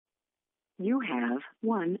You have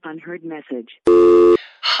one unheard message.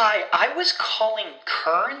 Hi, I was calling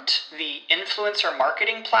Current, the influencer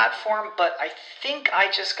marketing platform, but I think I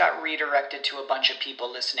just got redirected to a bunch of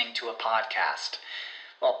people listening to a podcast.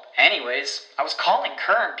 Well, anyways, I was calling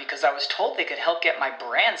Current because I was told they could help get my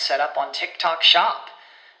brand set up on TikTok Shop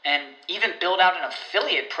and even build out an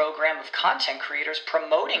affiliate program of content creators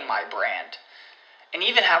promoting my brand. And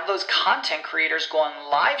even have those content creators go on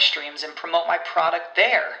live streams and promote my product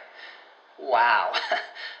there. Wow,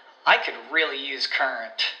 I could really use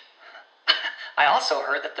Current. I also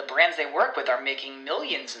heard that the brands they work with are making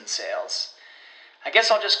millions in sales. I guess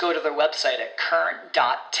I'll just go to their website at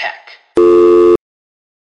current.tech.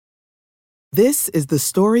 This is the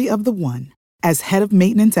story of the one. As head of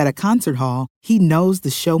maintenance at a concert hall, he knows the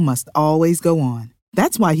show must always go on.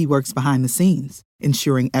 That's why he works behind the scenes,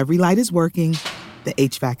 ensuring every light is working, the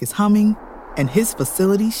HVAC is humming, and his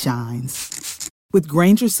facility shines. With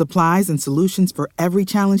Grainger's supplies and solutions for every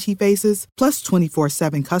challenge he faces, plus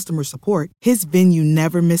 24/7 customer support, his venue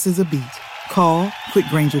never misses a beat. Call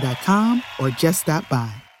quickgrainger.com or just stop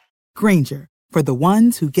by. Grainger, for the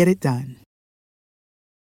ones who get it done.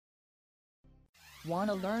 Want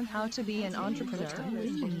to learn how to be an entrepreneur?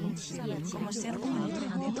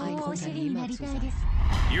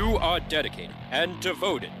 You are dedicated and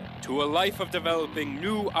devoted to a life of developing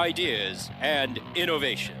new ideas and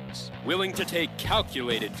innovations, willing to take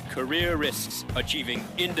calculated career risks, achieving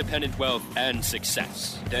independent wealth and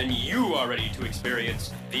success. Then you are ready to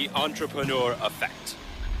experience the entrepreneur effect.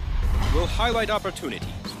 We'll highlight opportunities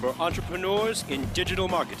for entrepreneurs in digital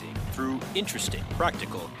marketing through interesting,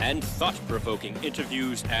 practical, and thought-provoking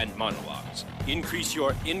interviews and monologues. Increase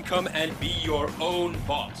your income and be your own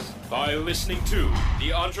boss by listening to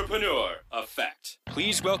The Entrepreneur Effect.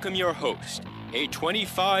 Please welcome your host, a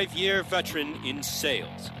 25-year veteran in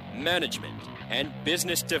sales, management, and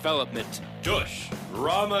business development, Dush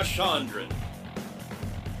Ramachandran.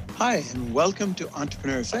 Hi, and welcome to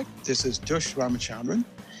Entrepreneur Effect. This is Dush Ramachandran,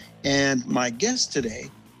 and my guest today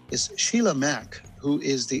is Sheila Mack, who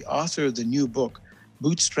is the author of the new book,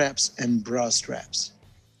 Bootstraps and Bra Straps.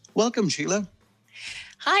 Welcome, Sheila.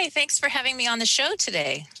 Hi, thanks for having me on the show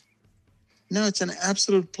today. No, it's an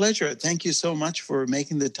absolute pleasure. Thank you so much for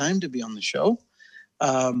making the time to be on the show.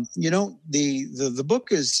 The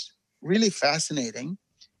book is really fascinating,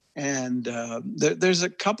 and there's a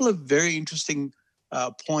couple of very interesting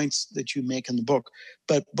points that you make in the book.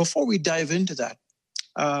 But before we dive into that,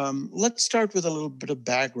 let's start with a little bit of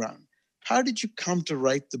background. How did you come to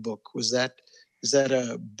write the book? Is that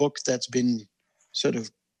a book that's been sort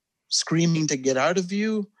of screaming to get out of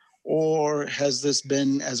you, or has this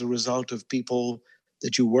been as a result of people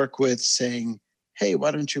that you work with saying, "Hey,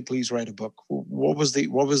 why don't you please write a book"? What was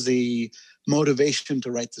the motivation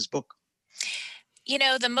to write this book? You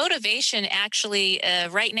know, the motivation actually,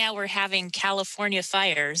 right now we're having California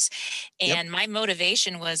fires. And my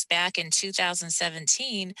motivation was back in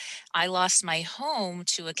 2017, I lost my home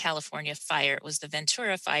to a California fire. It was the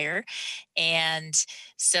Ventura fire. And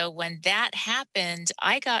so when that happened,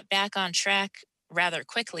 I got back on track rather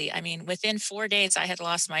quickly. I mean, within 4 days, I had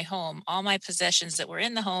lost my home, all my possessions that were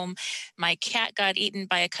in the home. My cat got eaten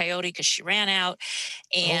by a coyote because she ran out.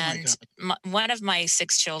 And one of my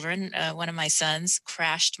 6 children, one of my sons,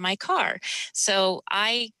 crashed my car. So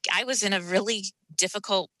I was in a really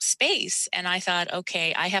difficult space, and I thought,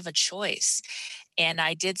 okay, I have a choice. And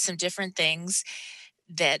I did some different things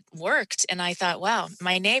that worked, and I thought, wow,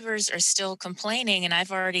 my neighbors are still complaining, and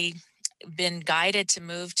I've already been guided to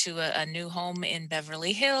move to a new home in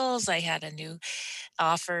Beverly Hills. I had a new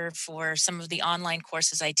offer for some of the online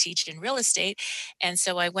courses I teach in real estate. And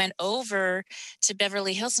so I went over to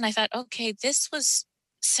Beverly Hills, and I thought, okay, this was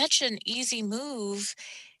such an easy move.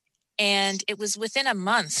 And it was within a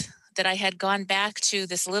month that I had gone back to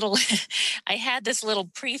this little, I had this little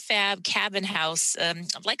prefab cabin house,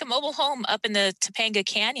 like a mobile home up in the Topanga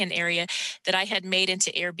Canyon area that I had made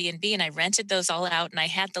into Airbnb. And I rented those all out. And I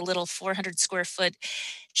had the little 400 square foot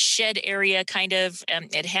shed area kind of,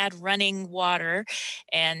 it had running water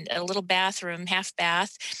and a little bathroom, half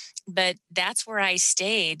bath. But that's where I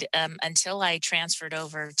stayed until I transferred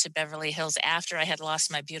over to Beverly Hills after I had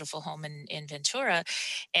lost my beautiful home in Ventura.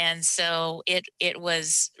 And so it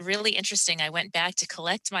was really interesting. I went back to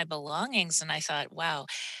collect my belongings, and I thought, wow,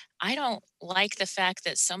 I don't like the fact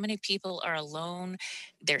that so many people are alone.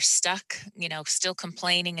 They're stuck, still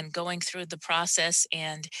complaining and going through the process.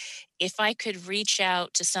 And if I could reach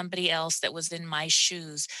out to somebody else that was in my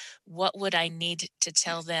shoes, what would I need to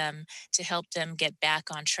tell them to help them get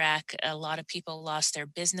back on track? A lot of people lost their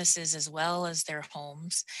businesses as well as their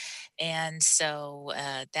homes. And so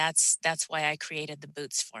that's why I created the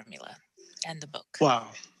Boots formula. and the book. Wow.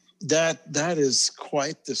 That is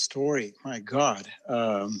quite the story. My God.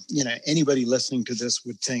 Anybody listening to this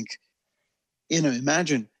would think,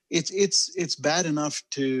 imagine it's bad enough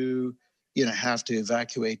to, have to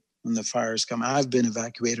evacuate when the fires come. I've been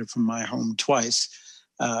evacuated from my home twice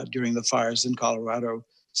during the fires in Colorado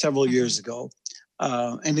several years ago.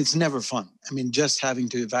 And it's never fun. I mean, just having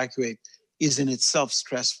to evacuate is in itself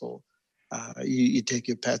stressful. You take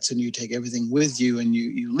your pets and you take everything with you and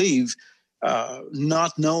you leave,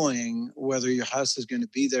 not knowing whether your house is going to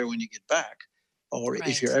be there when you get back, or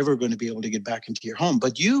if you're ever going to be able to get back into your home.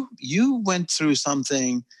 But you went through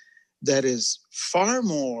something that is far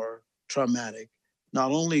more traumatic.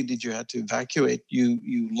 Not only did you have to evacuate,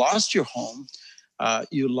 you lost your home,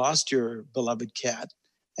 you lost your beloved cat,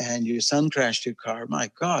 and your son crashed your car. My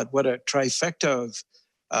God, what a trifecta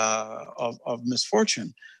of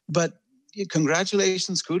misfortune. But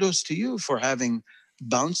congratulations, kudos to you for having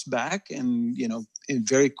bounced back and,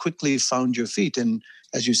 very quickly found your feet. And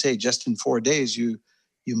as you say, just in 4 days, you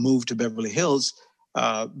moved to Beverly Hills.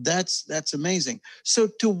 That's amazing. So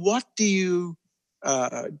to what do you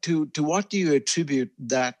attribute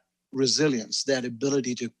that resilience, that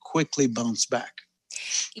ability to quickly bounce back?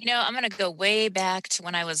 I'm going to go way back to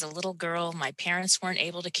when I was a little girl. My parents weren't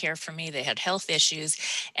able to care for me. They had health issues.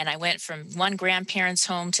 And I went from one grandparent's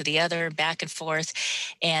home to the other, back and forth.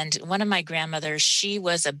 And one of my grandmothers, she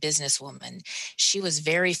was a businesswoman. She was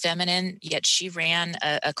very feminine, yet she ran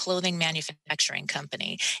a clothing manufacturing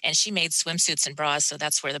company. And she made swimsuits and bras. So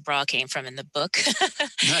that's where the bra came from in the book.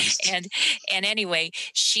 Nice. And anyway,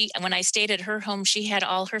 when I stayed at her home, she had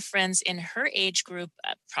all her friends in her age group,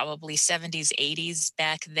 probably 70s, 80s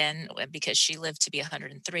back then, because she lived to be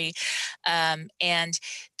 103. And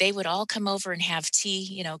they would all come over and have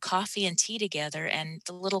tea, coffee and tea together. And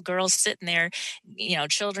the little girls sitting there,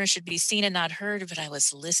 children should be seen and not heard, but I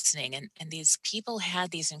was listening. And these people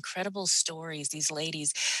had these incredible stories, these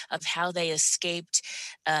ladies, of how they escaped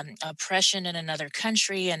oppression in another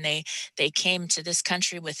country. And they came to this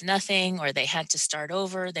country with nothing, or they had to start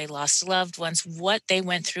over. They lost loved ones, what they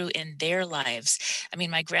went through in their lives. I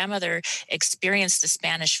mean, my grandmother experienced the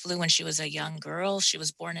Spanish flu when she was a young girl. She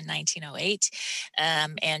was born in 1908,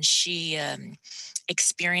 and she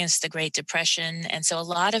experienced the Great Depression. And so a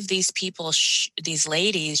lot of these people, these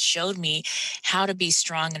ladies, showed me how to be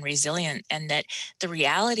strong and resilient, and that the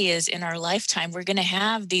reality is, in our lifetime, we're going to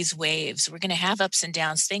have these waves. We're going to have ups and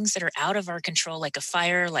downs, things that are out of our control, like a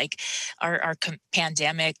fire, like our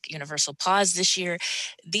pandemic, universal pause this year.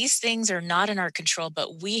 These things are not in our control,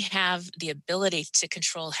 but we have the ability to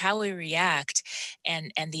control how we react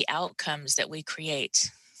and the outcomes that we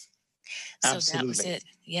create. So Absolutely. that was it.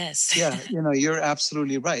 Yes. Yeah, you're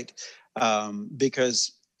absolutely right.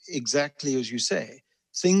 Because exactly as you say,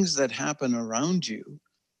 things that happen around you,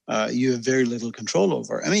 you have very little control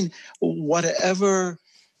over. I mean, whatever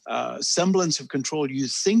semblance of control you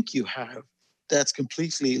think you have, that's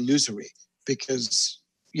completely illusory, because,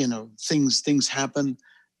 things happen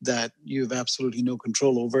that you have absolutely no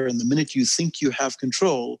control over. And the minute you think you have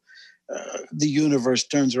control, the universe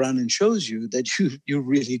turns around and shows you that you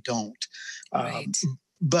really don't. Right.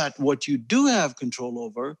 But what you do have control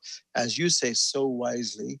over, as you say so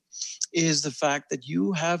wisely, is the fact that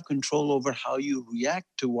you have control over how you react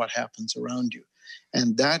to what happens around you,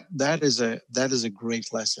 and that is a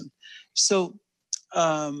great lesson. So,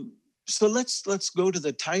 let's go to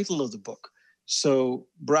the title of the book. So,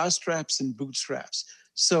 Bra Straps and Bootstraps.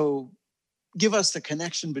 So, give us the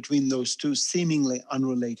connection between those two seemingly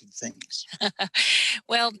unrelated things.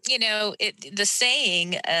 Well, the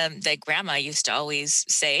saying that Grandma used to always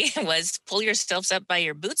say was, pull yourselves up by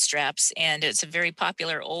your bootstraps. And it's a very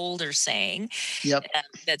popular older saying. Yep.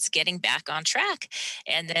 That's getting back on track.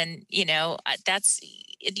 And then,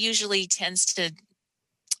 it usually tends to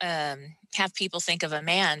have people think of a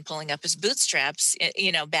man pulling up his bootstraps.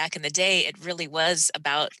 Back in the day, it really was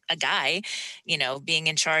about a guy, being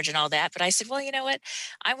in charge and all that. But I said, well, you know what?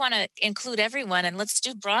 I want to include everyone, and let's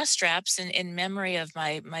do bra straps in memory of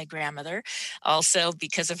my grandmother, also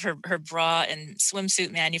because of her bra and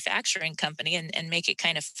swimsuit manufacturing company, and make it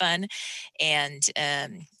kind of fun. And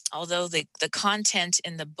although the content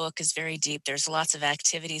in the book is very deep, there's lots of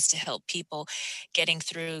activities to help people getting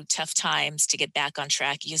through tough times to get back on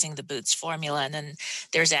track using the Boots formula. And then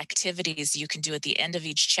there's activities you can do at the end of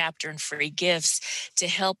each chapter and free gifts to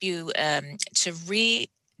help you to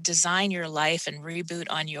redesign your life and reboot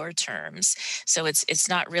on your terms. So it's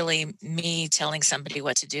not really me telling somebody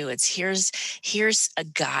what to do. It's here's a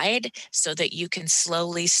guide so that you can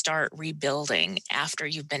slowly start rebuilding after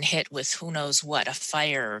you've been hit with who knows what, a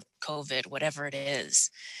fire, COVID, whatever it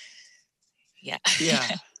is. Yeah.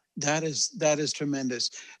 Yeah. That is tremendous.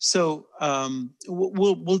 So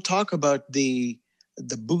we'll talk about the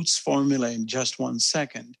Boots formula in just one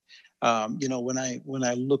second. When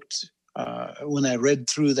I looked when I read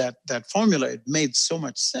through that formula, it made so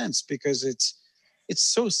much sense because it's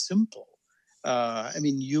so simple. I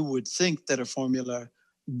mean, you would think that a formula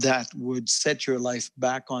that would set your life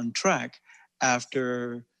back on track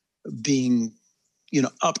after being,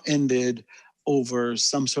 upended over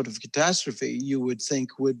some sort of catastrophe, you would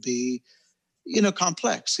think would be,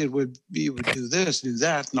 complex. You would do this, do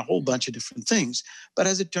that, and a whole bunch of different things. But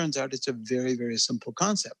as it turns out, it's a very, very simple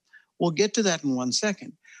concept. We'll get to that in 1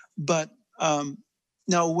 second. But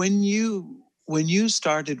now, when you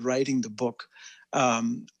started writing the book,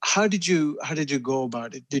 how did you go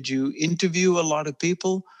about it? Did you interview a lot of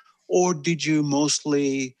people, or did you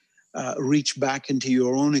mostly reach back into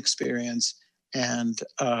your own experience and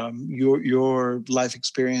your life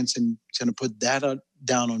experience and kind of put that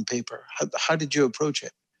down on paper? How did you approach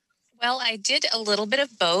it? Well, I did a little bit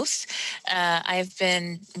of both. I've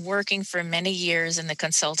been working for many years in the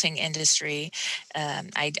consulting industry.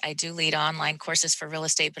 I do lead online courses for real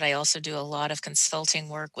estate, but I also do a lot of consulting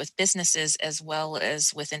work with businesses as well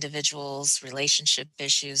as with individuals, relationship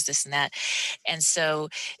issues, this and that. And so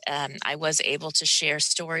I was able to share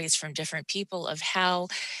stories from different people of how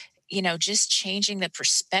just changing the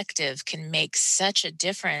perspective can make such a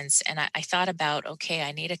difference. And I thought about, okay,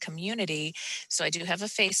 I need a community. So I do have a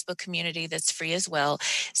Facebook community that's free as well,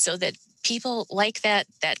 so that people like that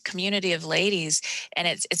community of ladies, and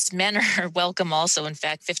it's men are welcome also. In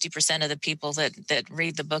fact, 50% of the people that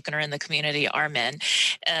read the book and are in the community are men.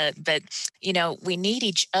 But we need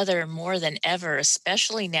each other more than ever,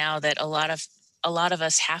 especially now that a lot of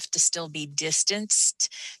us have to still be distanced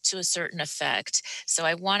to a certain effect. So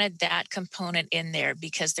I wanted that component in there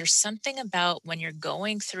because there's something about when you're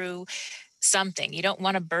going through something, you don't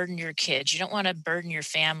want to burden your kids, you don't want to burden your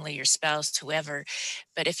family, your spouse, whoever.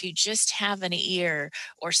 But if you just have an ear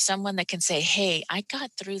or someone that can say, hey, I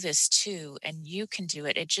got through this too, and you can do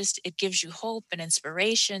it. It gives you hope and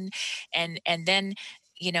inspiration. And then,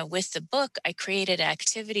 with the book, I created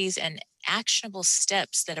activities and actionable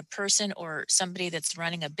steps that a person or somebody that's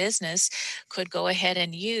running a business could go ahead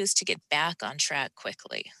and use to get back on track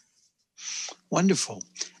quickly. Wonderful.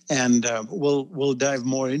 And we'll dive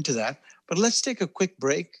more into that. But let's take a quick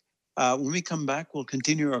break. When we come back, we'll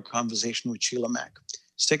continue our conversation with Sheila Mack.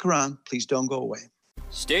 Stick around. Please don't go away.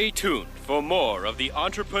 Stay tuned for more of The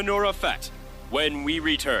Entrepreneur Effect when we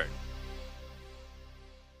return.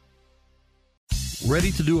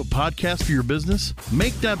 Ready to do a podcast for your business?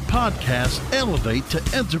 Make that podcast elevate to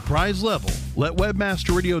enterprise level. Let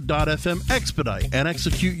webmasterradio.fm expedite and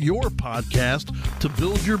execute your podcast to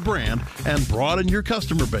build your brand and broaden your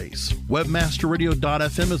customer base.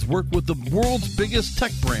 Webmasterradio.fm has worked with the world's biggest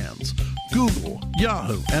tech brands, Google,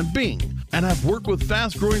 Yahoo, and Bing, and have worked with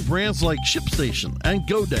fast-growing brands like ShipStation and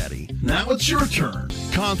GoDaddy. Now it's your turn.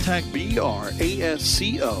 Contact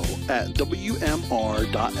BRASCO at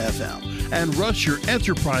WMR.fm and rush your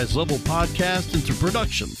enterprise-level podcast into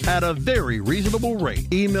production at a very reasonable rate.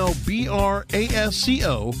 Email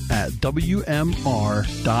BRASCO at WMR.fm.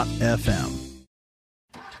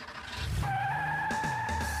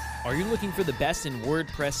 Are you looking for the best in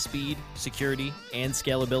WordPress speed, security, and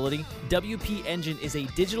scalability? WP Engine is a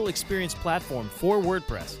digital experience platform for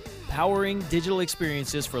WordPress, powering digital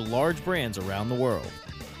experiences for large brands around the world.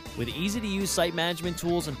 With easy-to-use site management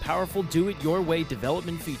tools and powerful do-it-your-way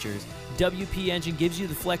development features, WP Engine gives you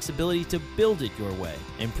the flexibility to build it your way.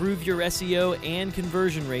 Improve your SEO and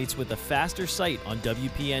conversion rates with a faster site on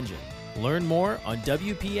WP Engine. Learn more on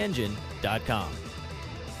WPEngine.com.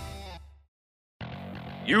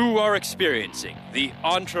 You are experiencing The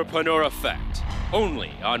Entrepreneur Effect,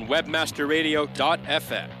 only on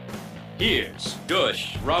webmasterradio.fm. Here's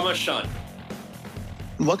Dush Ramachandran.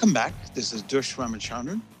 Welcome back. This is Dush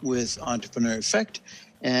Ramachandran with Entrepreneur Effect,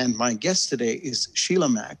 and my guest today is Sheila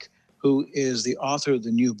Mack, who is the author of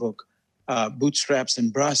the new book, Bootstraps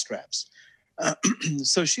and Bra Straps.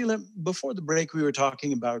 So Sheila, before the break, we were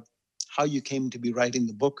talking about how you came to be writing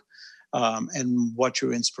the book and what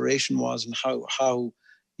your inspiration was and how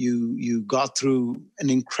you got through an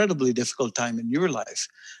incredibly difficult time in your life.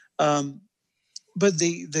 But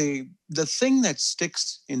the thing that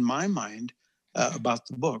sticks in my mind about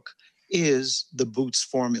the book is the Boots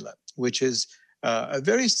formula, which is a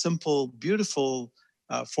very simple, beautiful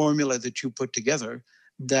formula that you put together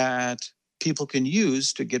that people can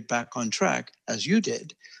use to get back on track, as you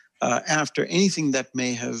did, after anything that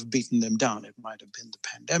may have beaten them down. It might have been the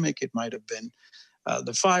pandemic, it might have been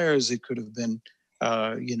the fires, it could have been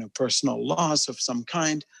personal loss of some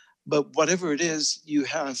kind. but whatever it is, you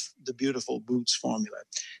have the beautiful Boots formula.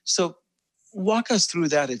 So walk us through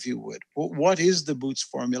that, if you would. What is the Boots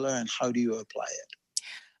formula and how do you apply it?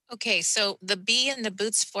 Okay, so the B in the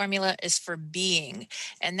Boots formula is for being,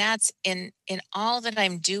 and that's in all that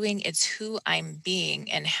I'm doing, it's who I'm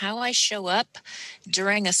being, and how I show up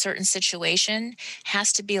during a certain situation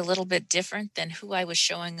has to be a little bit different than who I was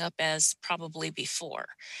showing up as probably before.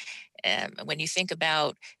 When you think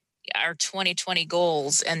about our 2020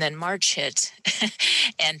 goals and then March hit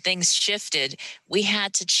and things shifted, we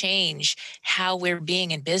had to change how we're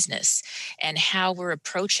being in business and how we're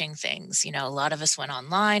approaching things. You know, a lot of us went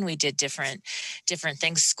online, we did different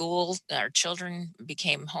things. School, our children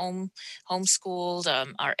became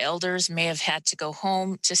homeschooled. Our elders may have had to go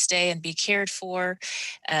home to stay and be cared for.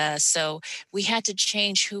 So we had to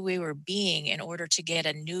change who we were being in order to get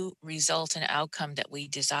a new result and outcome that we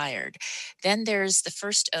desired. Then there's the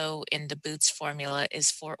first O in the Boots formula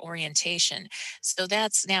is for orientation. So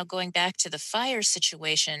that's now going back to the fire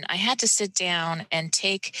situation. I had to sit down and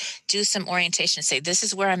do some orientation, say, this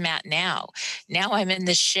is where I'm at now. Now I'm in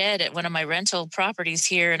this shed at one of my rental properties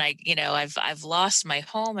here, and I've lost my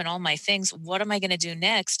home and all my things. What am I going to do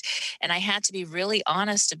next? And I had to be really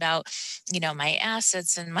honest about, my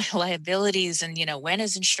assets and my liabilities, and, when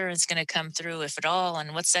is insurance going to come through, if at all,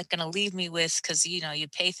 and what's that going to leave me with? Because, you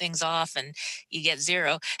pay things off and you get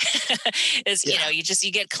zero.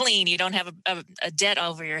 You get clean. You don't have a debt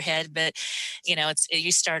over your head, but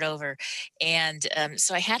you start over. And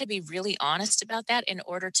so I had to be really honest about that in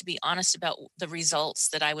order to be honest about the results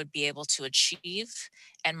that I would be able to achieve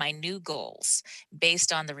and my new goals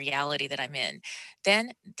based on the reality that I'm in.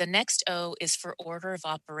 Then the next O is for order of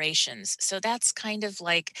operations. So that's kind of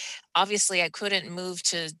like, obviously I couldn't move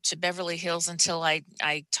to Beverly Hills until I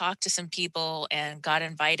talked to some people and got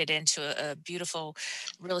invited into a beautiful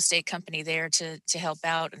real estate company there to help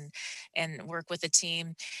out and work with the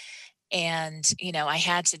team. And, I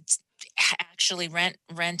had to actually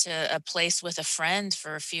rent a place with a friend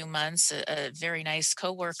for a few months, a very nice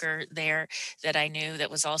coworker there that I knew that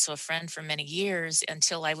was also a friend for many years,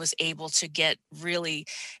 until I was able to get really,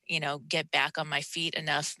 get back on my feet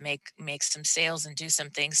enough, make some sales and do some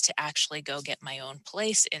things to actually go get my own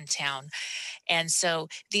place in town. And so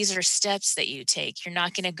these are steps that you take. You're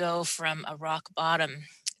not going to go from a rock bottom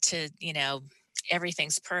to,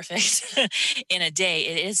 everything's perfect in a day.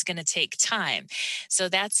 It is going to take time. So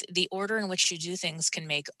that's the order in which you do things can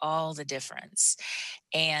make all the difference.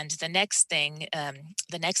 And the next thing,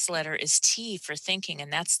 the next letter is T for thinking,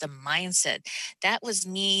 and that's the mindset. That was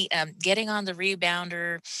me getting on the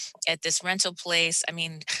rebounder at this rental place. I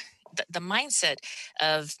mean, the mindset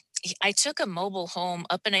of, I took a mobile home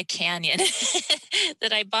up in a canyon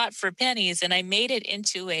that I bought for pennies, and I made it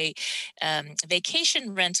into a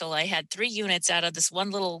vacation rental. I had 3 units out of this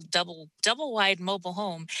one little double wide mobile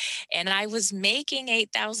home, and I was making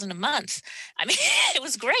 $8,000 a month. I mean, it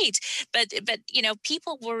was great, but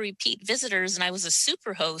people were repeat visitors, and I was a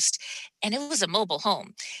super host, and it was a mobile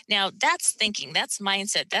home. Now that's thinking, that's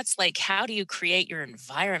mindset. That's like, how do you create your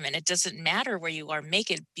environment? It doesn't matter where you are.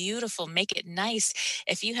 Make it beautiful, make it nice.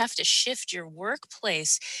 If you have to shift your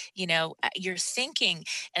workplace, you're thinking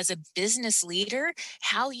as a business leader,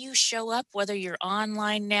 how you show up, whether you're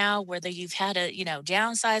online now, whether you've had to,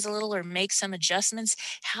 downsize a little or make some adjustments,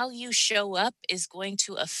 how you show up is going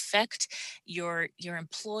to affect your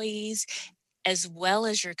employees as well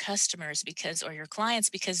as your customers, or your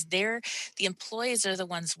clients, because the employees are the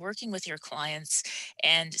ones working with your clients.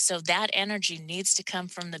 And so that energy needs to come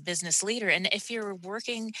from the business leader. And if you're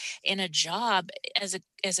working in a job as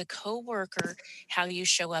a coworker, how you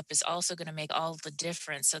show up is also going to make all the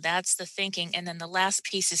difference. So that's the thinking. And then the last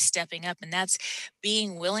piece is stepping up, and that's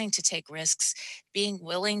being willing to take risks, being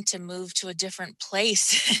willing to move to a different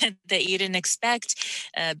place that you didn't expect,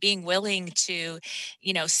 being willing to,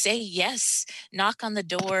 say yes, knock on the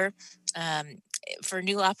door for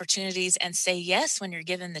new opportunities, and say yes when you're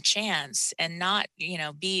given the chance, and not,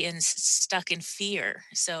 be stuck in fear.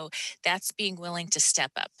 So that's being willing to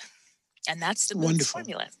step up. And that's the Boots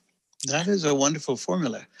formula. That is a wonderful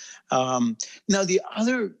formula. Now, the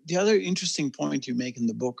other interesting point you make in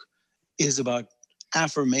the book is about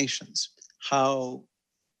affirmations, how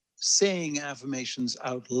saying affirmations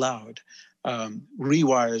out loud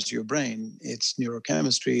rewires your brain. It's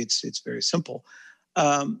neurochemistry. It's very simple.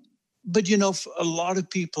 But, a lot of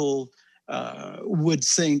people would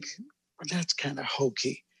think, well, that's kind of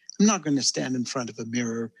hokey. I'm not going to stand in front of a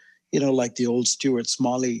mirror, like the old Stuart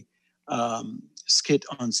Smalley skit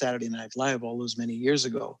on Saturday Night Live all those many years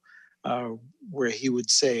ago, where he would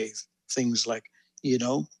say things like,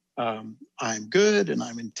 I'm good and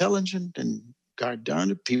I'm intelligent and God darn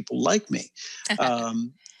it, people like me.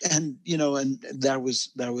 And that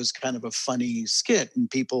was kind of a funny skit, and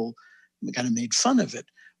people kind of made fun of it.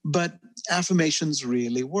 But affirmations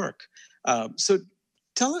really work. So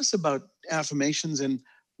tell us about affirmations and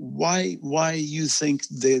why you think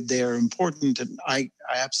they're important. And I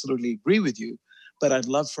absolutely agree with you, but I'd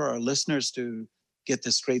love for our listeners to get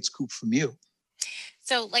the straight scoop from you.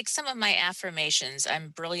 So, like some of my affirmations, I'm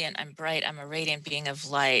brilliant, I'm bright, I'm a radiant being of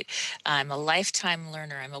light, I'm a lifetime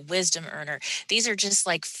learner, I'm a wisdom earner. These are just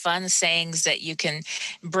like fun sayings that you can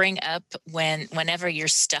bring up whenever you're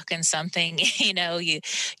stuck in something.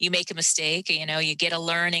 You make a mistake, you get a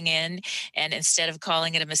learning in, and instead of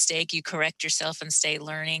calling it a mistake, you correct yourself and stay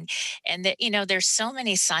learning. And that, there's so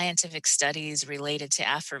many scientific studies related to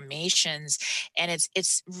affirmations, and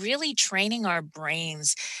it's really training our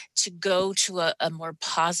brains to go to a more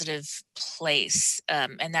positive place,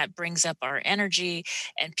 and that brings up our energy,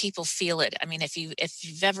 and people feel it. I mean, if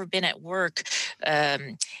you've ever been at work,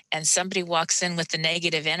 and somebody walks in with the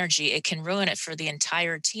negative energy, it can ruin it for the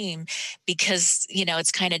entire team, because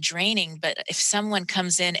it's kind of draining. But if someone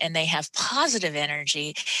comes in and they have positive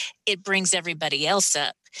energy, it brings everybody else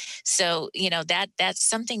up. So, that's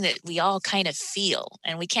something that we all kind of feel,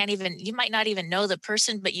 and you might not even know the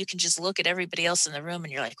person, but you can just look at everybody else in the room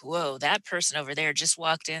and you're like, whoa, that person over there just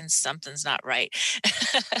walked in, something's not right.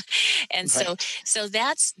 And right. So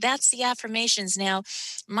that's the affirmations. Now,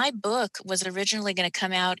 my book was originally going to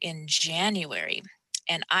come out in January,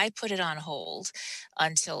 and I put it on hold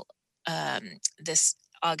until this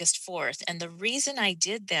August 4th. And the reason I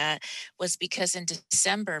did that was because in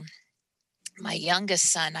December, my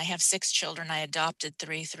youngest son, I have 6 children. I adopted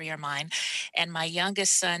 3 are mine. And my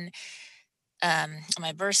youngest son,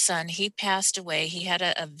 my birth son, he passed away. He had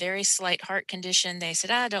a very slight heart condition. They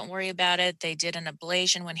said, don't worry about it. They did an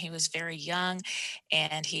ablation when he was very young,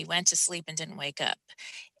 and he went to sleep and didn't wake up.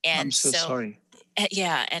 And I'm so sorry.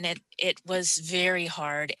 Yeah, and it was very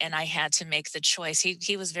hard, and I had to make the choice.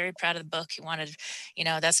 He was very proud of the book. He wanted,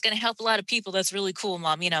 that's going to help a lot of people. That's really cool,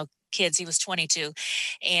 Mom. Kids. He was 22.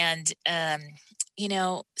 And,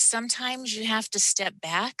 sometimes you have to step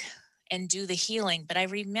back and do the healing. But I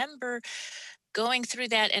remember going through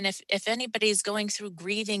that. And if anybody's going through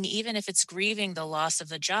grieving, even if it's grieving the loss of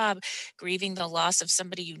a job, grieving the loss of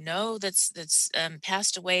somebody that's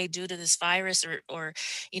passed away due to this virus, or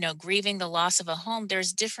grieving the loss of a home,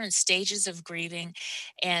 there's different stages of grieving.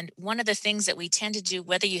 And one of the things that we tend to do,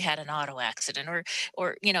 whether you had an auto accident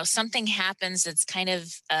or something happens that's kind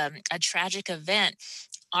of a tragic event,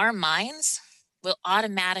 our minds will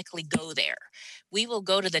automatically go there. We will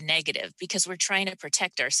go to the negative because we're trying to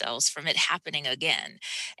protect ourselves from it happening again.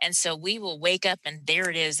 And so we will wake up and there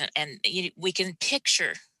it is. And we can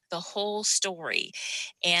picture the whole story.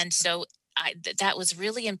 And so that was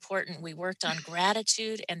really important. We worked on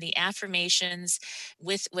gratitude and the affirmations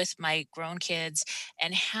with my grown kids,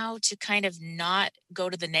 and how to kind of not go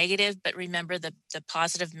to the negative, but remember the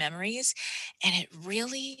positive memories. And it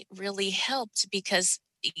really, really helped, because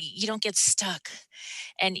you don't get stuck.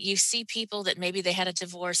 And you see people that maybe they had a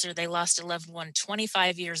divorce or they lost a loved one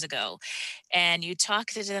 25 years ago, and you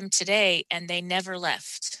talk to them today and they never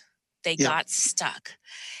left. They got stuck.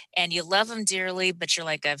 And you love them dearly, but you're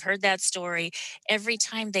like, I've heard that story. Every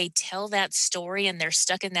time they tell that story and they're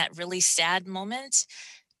stuck in that really sad moment,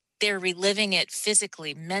 they're reliving it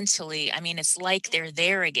physically, mentally. I mean, it's like they're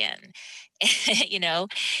there again.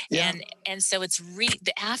 And so it's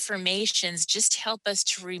the affirmations just help us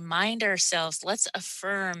to remind ourselves, let's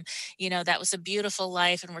affirm, that was a beautiful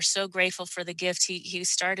life, and we're so grateful for the gift. He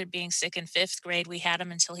started being sick in 5th grade. We had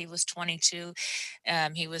him until he was 22.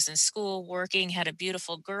 He was in school, working, had a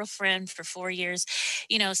beautiful girlfriend for 4 years,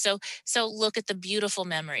 so look at the beautiful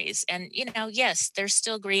memories. And, yes, they're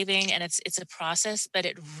still grieving, and it's a process, but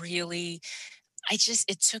it really,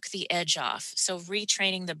 it took the edge off. So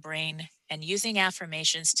retraining the brain and using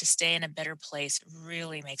affirmations to stay in a better place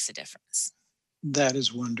really makes a difference. That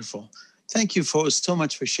is wonderful. Thank you so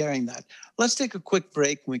much for sharing that. Let's take a quick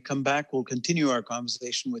break. When we come back, we'll continue our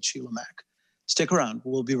conversation with Sheila Mack. Stick around.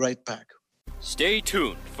 We'll be right back. Stay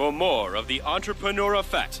tuned for more of the Entrepreneur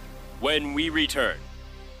Effect when we return.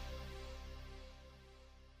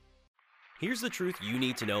 Here's the truth you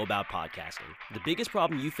need to know about podcasting. The biggest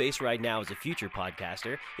problem you face right now as a future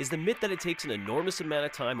podcaster is the myth that it takes an enormous amount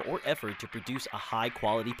of time or effort to produce a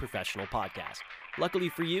high-quality professional podcast. Luckily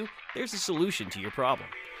for you, there's a solution to your problem.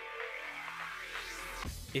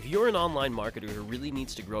 If you're an online marketer who really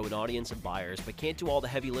needs to grow an audience of buyers but can't do all the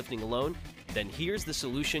heavy lifting alone, then here's the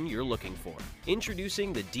solution you're looking for.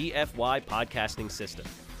 Introducing the DFY Podcasting System.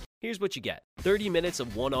 Here's what you get. 30 minutes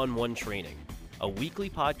of one-on-one training. a weekly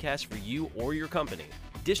podcast for you or your company,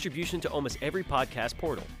 distribution to almost every podcast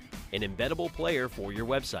portal, an embeddable player for your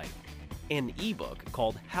website, an ebook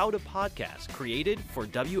called How to Podcast, created for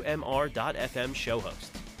WMR.FM show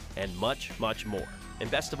hosts, and much, much more. And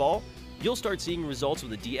best of all, you'll start seeing results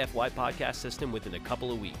with the DFY podcast system within a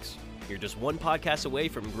couple of weeks. You're just one podcast away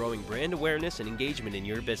from growing brand awareness and engagement in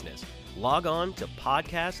your business. Log on to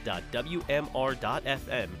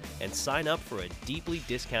podcast.wmr.fm and sign up for a deeply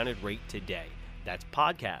discounted rate today. That's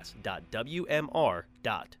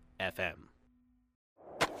podcast.wmr.fm.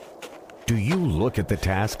 Do you look at the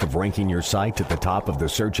task of ranking your site at the top of the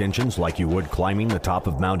search engines like you would climbing the top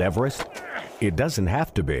of Mount Everest? It doesn't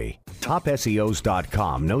have to be.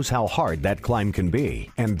 TopSEOs.com knows how hard that climb can be,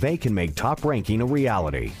 and they can make top ranking a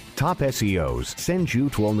reality. Top SEOs sends you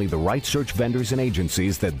to only the right search vendors and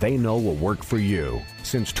agencies that they know will work for you.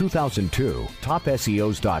 Since 2002,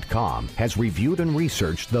 TopSEOs.com has reviewed and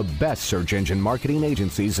researched the best search engine marketing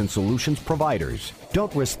agencies and solutions providers.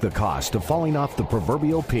 Don't risk the cost of falling off the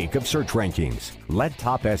proverbial peak of search rankings. Let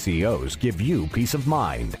Top SEOs give you peace of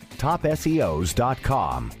mind.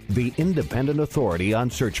 TopSEOs.com, the independent authority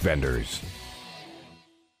on search vendors.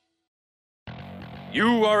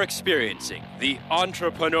 You are experiencing the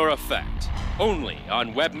Entrepreneur Effect, only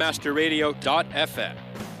on WebmasterRadio.fm.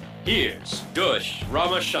 Here's Dush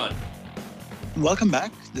Ramachandran. Welcome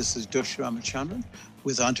back. This is Dush Ramachandran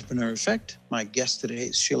with Entrepreneur Effect. My guest today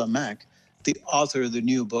is Sheila Mack, the author of the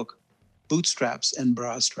new book, Bootstraps and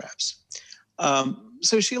Bra Straps.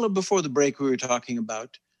 So Sheila, before the break, we were talking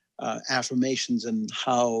about affirmations and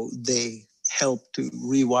how they help to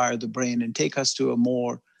rewire the brain and take us to a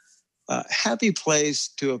more happy place,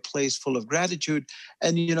 to a place full of gratitude.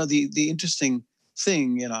 And, the interesting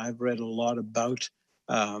thing, I've read a lot about,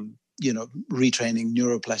 retraining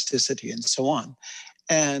neuroplasticity and so on.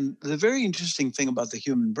 And the very interesting thing about the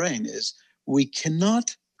human brain is we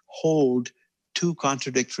cannot hold two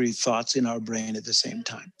contradictory thoughts in our brain at the same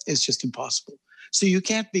time. It's just impossible. So you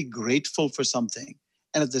can't be grateful for something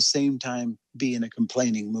and at the same time be in a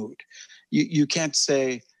complaining mood. You can't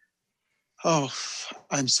say, oh,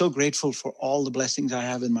 I'm so grateful for all the blessings I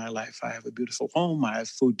have in my life. I have a beautiful home, I have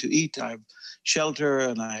food to eat, I have shelter,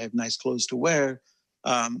 and I have nice clothes to wear.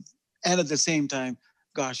 And at the same time,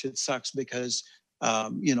 gosh, it sucks because I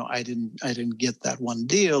didn't get that one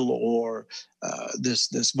deal, or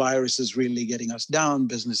this virus is really getting us down,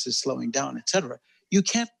 business is slowing down, etc. You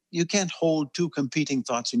can't hold two competing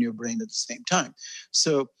thoughts in your brain at the same time.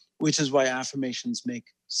 So, which is why affirmations make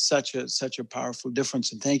such a powerful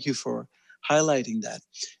difference. And thank you for highlighting that.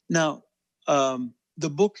 Now, the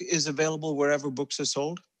book is available wherever books are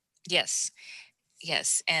sold? Yes.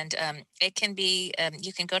 And it can be,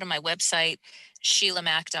 you can go to my website,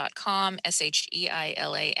 SheilaMack.com,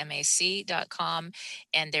 SheilaMac.com,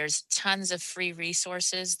 and there's tons of free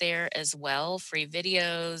resources there as well, free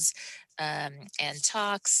videos and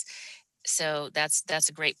talks. So that's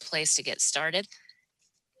a great place to get started.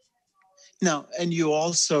 Now, and you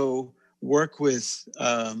also work with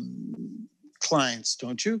clients,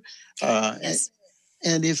 don't you? Yes.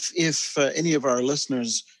 And if any of our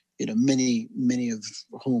listeners, many of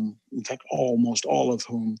whom, in fact, almost all of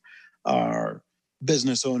whom are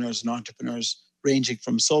business owners and entrepreneurs, ranging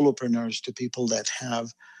from solopreneurs to people that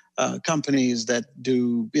have companies that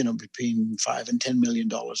do, between $5 and $10 million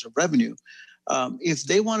of revenue. If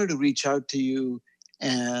they wanted to reach out to you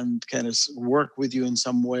and kind of work with you in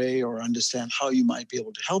some way or understand how you might be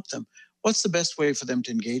able to help them, what's the best way for them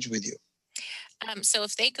to engage with you? So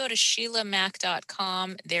if they go to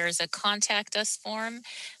SheilaMac.com, there's a contact us form.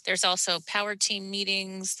 There's also power team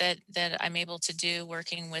meetings that I'm able to do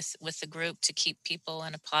working with the group to keep people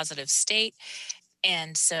in a positive state.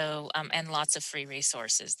 And so, and lots of free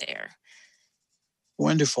resources there.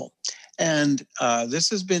 Wonderful. And this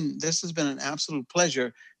has been an absolute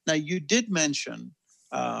pleasure. Now, you did mention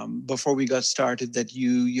before we got started that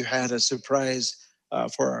you had a surprise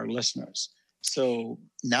for our listeners. So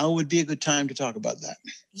now would be a good time to talk about that.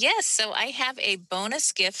 Yes. So I have a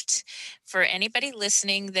bonus gift for anybody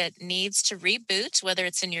listening that needs to reboot, whether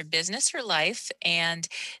it's in your business or life, and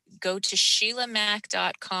go to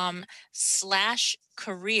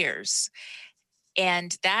SheilaMac.com/careers.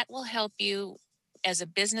 And that will help you as a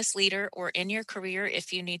business leader or in your career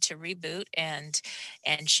if you need to reboot and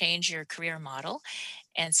change your career model.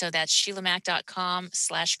 And so that's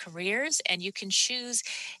SheilaMac.com/careers. And you can choose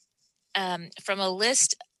from a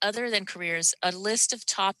list other than careers, a list of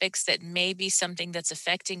topics that may be something that's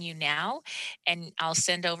affecting you now. And I'll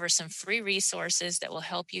send over some free resources that will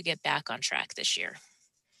help you get back on track this year.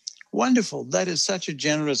 Wonderful. That is such a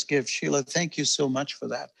generous gift, Sheila. Thank you so much for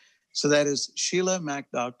that. So that is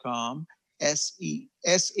SheilaMac.com.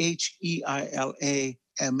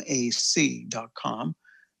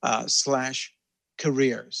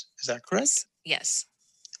 SHEILAMAC.com/careers. Is that correct? Yes.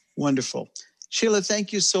 Wonderful. Sheila,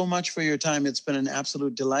 thank you so much for your time. It's been an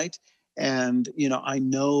absolute delight. And, I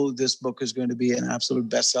know this book is going to be an absolute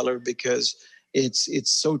bestseller because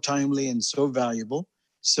it's so timely and so valuable.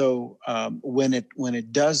 So when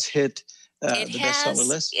it does hit the bestseller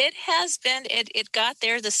list. It has been. It got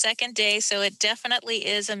there the second day, so it definitely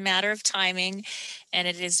is a matter of timing, and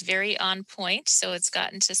it is very on point. So it's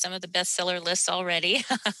gotten to some of the bestseller lists already.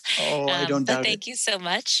 I don't doubt it. Thank you so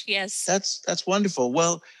much. Yes, that's wonderful.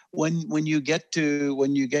 Well, when you get to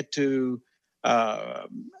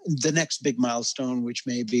the next big milestone, which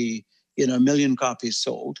may be 1 million copies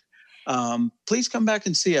sold, please come back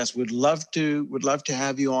and see us. Would love to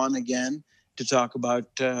have you on again to talk about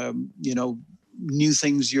new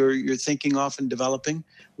things you're thinking of and developing.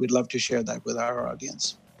 We'd love to share that with our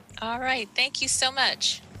audience. All right. Thank you so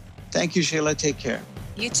much. Thank you, Sheila. Take care.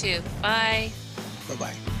 You too. Bye.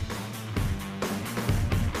 Bye-bye.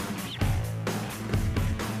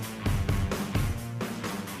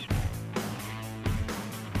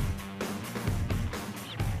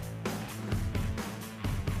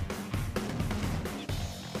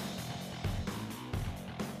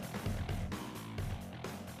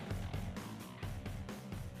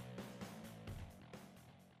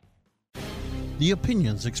 The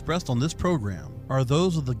opinions expressed on this program are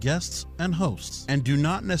those of the guests and hosts and do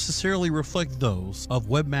not necessarily reflect those of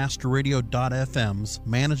WebmasterRadio.fm's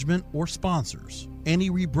management or sponsors. Any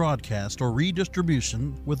rebroadcast or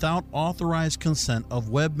redistribution without authorized consent of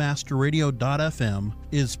WebmasterRadio.fm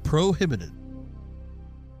is prohibited.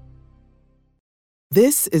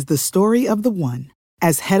 This is the story of the one.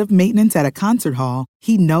 As head of maintenance at a concert hall,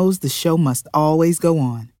 he knows the show must always go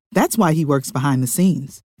on. That's why he works behind the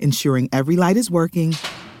scenes, ensuring every light is working,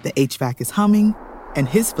 the HVAC is humming, and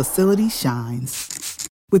his facility shines.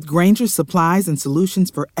 With Grainger's supplies and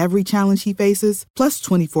solutions for every challenge he faces, plus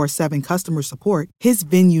 24/7 customer support, his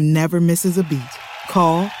venue never misses a beat.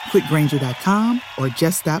 Call quickgrainger.com or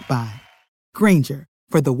just stop by. Grainger,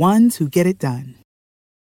 for the ones who get it done.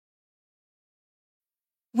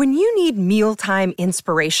 When you need mealtime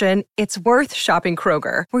inspiration, it's worth shopping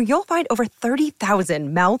Kroger, where you'll find over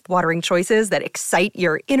 30,000 mouth-watering choices that excite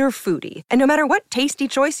your inner foodie. And no matter what tasty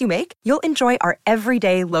choice you make, you'll enjoy our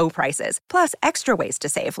everyday low prices, plus extra ways to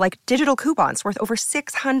save, like digital coupons worth over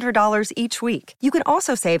 $600 each week. You can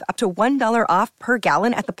also save up to $1 off per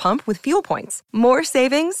gallon at the pump with fuel points. More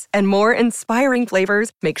savings and more inspiring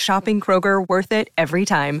flavors make shopping Kroger worth it every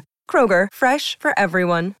time. Kroger, fresh for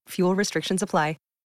everyone. Fuel restrictions apply.